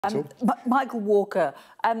Michael Walker,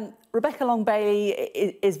 Rebecca Long-Bailey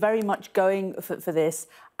is very much going for this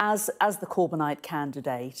as the Corbynite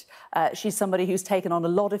candidate. She's somebody who's taken on a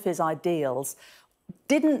lot of his ideals.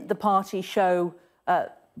 Didn't the party show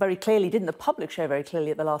very clearly, didn't the public show very clearly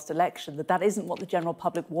at the last election that that isn't what the general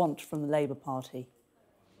public want from the Labour Party?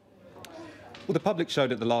 Well, the public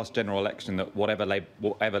showed at the last general election that whatever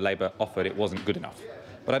Labour offered, it wasn't good enough.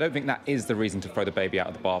 But I don't think that is the reason to throw the baby out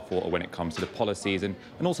of the bathwater when it comes to the policies and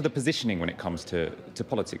also the positioning when it comes to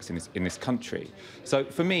politics in this country. So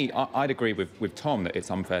for me, I'd agree with Tom that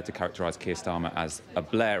it's unfair to characterise Keir Starmer as a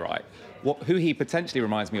Blairite. Who he potentially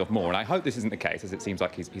reminds me of more, and I hope this isn't the case, as it seems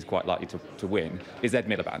like he's quite likely to win, is Ed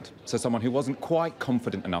Miliband. So someone who wasn't quite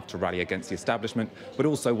confident enough to rally against the establishment, but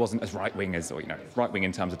also wasn't as right-wing as, or right-wing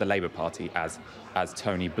in terms of the Labour Party as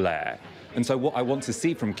Tony Blair. And so what I want to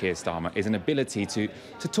see from Keir Starmer is an ability to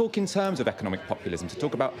talk in terms of economic populism, to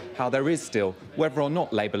talk about how there is still, whether or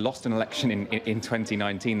not Labour lost an election in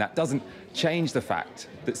 2019, that doesn't change the fact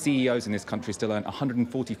that CEOs in this country still earn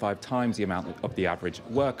 145 times the amount of the average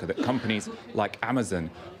worker, that companies like Amazon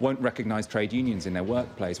won't recognise trade unions in their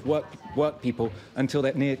workplace, work people until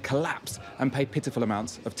they're near collapse and pay pitiful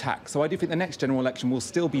amounts of tax. So I do think the next general election will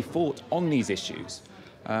still be fought on these issues.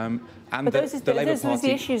 But those are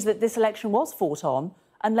the issues that this election was fought on,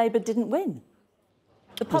 and Labour didn't win.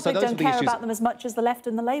 The public don't care about them as much as the left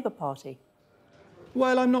and the Labour Party.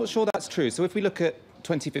 Well, I'm not sure that's true. So if we look at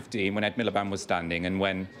 2015, when Ed Miliband was standing, and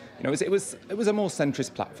when it was a more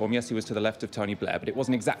centrist platform. Yes, he was to the left of Tony Blair, but it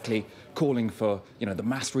wasn't exactly calling for the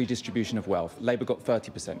mass redistribution of wealth. Labour got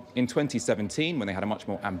 30%. In 2017, when they had a much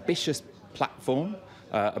more ambitious platform,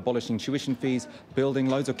 abolishing tuition fees, building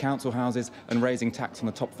loads of council houses and raising tax on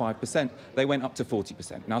the top 5%, they went up to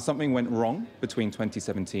 40%. Now, something went wrong between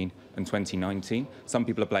 2017 and 2019. Some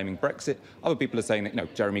people are blaming Brexit. Other people are saying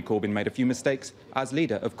that, Jeremy Corbyn made a few mistakes as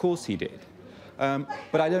leader. Of course he did.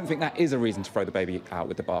 But I don't think that is a reason to throw the baby out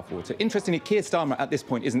with the bathwater. Interestingly, Keir Starmer at this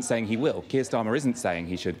point isn't saying he will. Keir Starmer isn't saying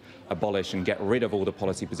he should abolish and get rid of all the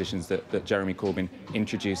policy positions that Jeremy Corbyn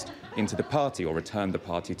introduced into the party or returned the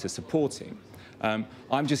party to supporting.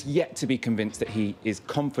 I'm just yet to be convinced that he is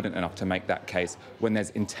confident enough to make that case when there's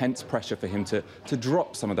intense pressure for him to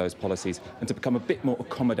drop some of those policies and to become a bit more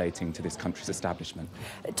accommodating to this country's establishment.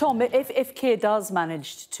 Tom, if Keir does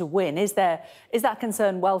manage to win, is that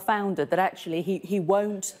concern well-founded, that actually he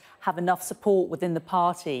won't have enough support within the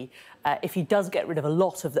party if he does get rid of a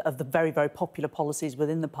lot of the very, very popular policies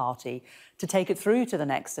within the party to take it through to the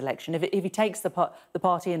next election? If he takes the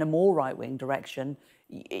party in a more right-wing direction,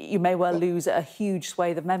 you may well lose a huge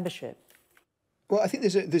swathe of membership. Well, I think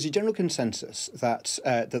there's a general consensus that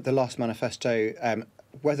the last manifesto,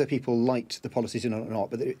 whether people liked the policies in it or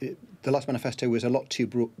not, but the last manifesto was a lot too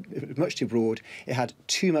broad, much too broad. It had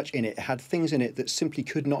too much in it. It had things in it that simply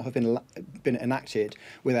could not have been enacted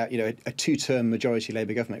without, a two-term majority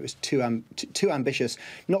Labour government. It was too ambitious,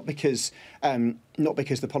 not because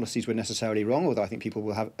the policies were necessarily wrong, although I think people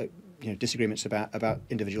will have disagreements about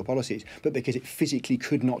individual policies, but because it physically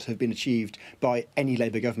could not have been achieved by any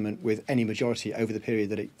Labour government with any majority over the period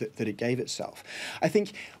that it gave itself. I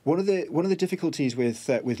think one of the difficulties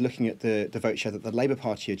with looking at the vote share that the Labour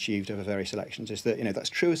Party achieved over various elections is that that's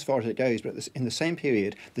true as far as it goes, but in the same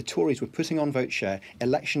period the Tories were putting on vote share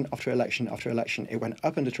election after election after election. It went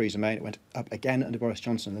up under Theresa May, it went up again under Boris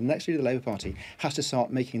Johnson. The next leader of the Labour Party has to start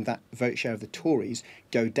making that vote share of the Tories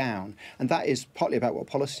go down, and that is partly about what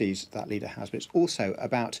policies that leader has, but it's also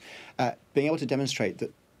about being able to demonstrate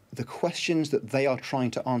that the questions that they are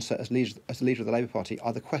trying to answer as leader of the Labour Party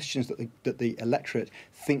are the questions that the electorate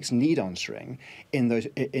thinks need answering in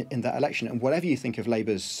that election. And whatever you think of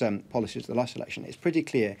Labour's policies at the last election, it's pretty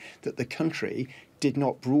clear that the country did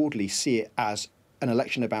not broadly see it as an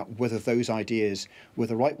election about whether those ideas were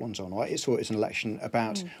the right ones or not. It saw it as an election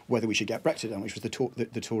about whether we should get Brexit done, which was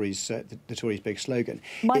the Tories' big slogan.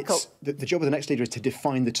 Michael, the job of the next leader is to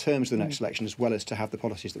define the terms of the next election as well as to have the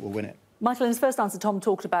policies that will win it. Michael, in his first answer, Tom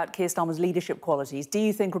talked about Keir Starmer's leadership qualities. Do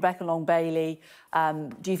you think Rebecca Long-Bailey,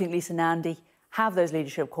 do you think Lisa Nandy have those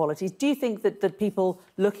leadership qualities? Do you think that people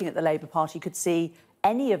looking at the Labour Party could see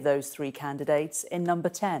any of those three candidates in number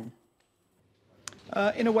 10?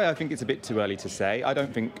 In a way, I think it's a bit too early to say. I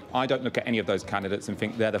don't look at any of those candidates and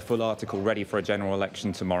think they're the full article ready for a general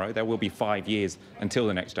election tomorrow. There will be 5 years until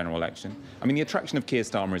the next general election. I mean, the attraction of Keir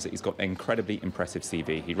Starmer is that he's got an incredibly impressive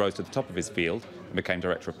CV. He rose to the top of his field and became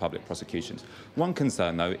Director of Public Prosecutions. One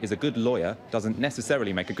concern, though, is a good lawyer doesn't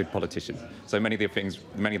necessarily make a good politician. So many of the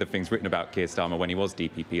things written about Keir Starmer when he was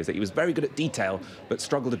DPP is that he was very good at detail but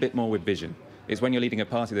struggled a bit more with vision. It's when you're leading a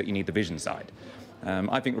party that you need the vision side.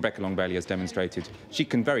 I think Rebecca Long-Bailey has demonstrated she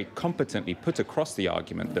can very competently put across the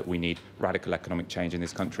argument that we need radical economic change in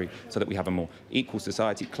this country so that we have a more equal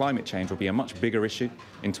society. Climate change will be a much bigger issue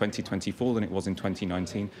in 2024 than it was in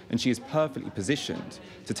 2019, and she is perfectly positioned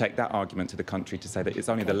to take that argument to the country to say that it's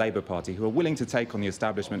only the Labour Party who are willing to take on the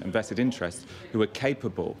establishment and vested interests who are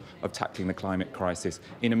capable of tackling the climate crisis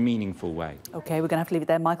in a meaningful way. OK, we're going to have to leave it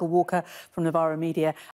there. Michael Walker from Novara Media.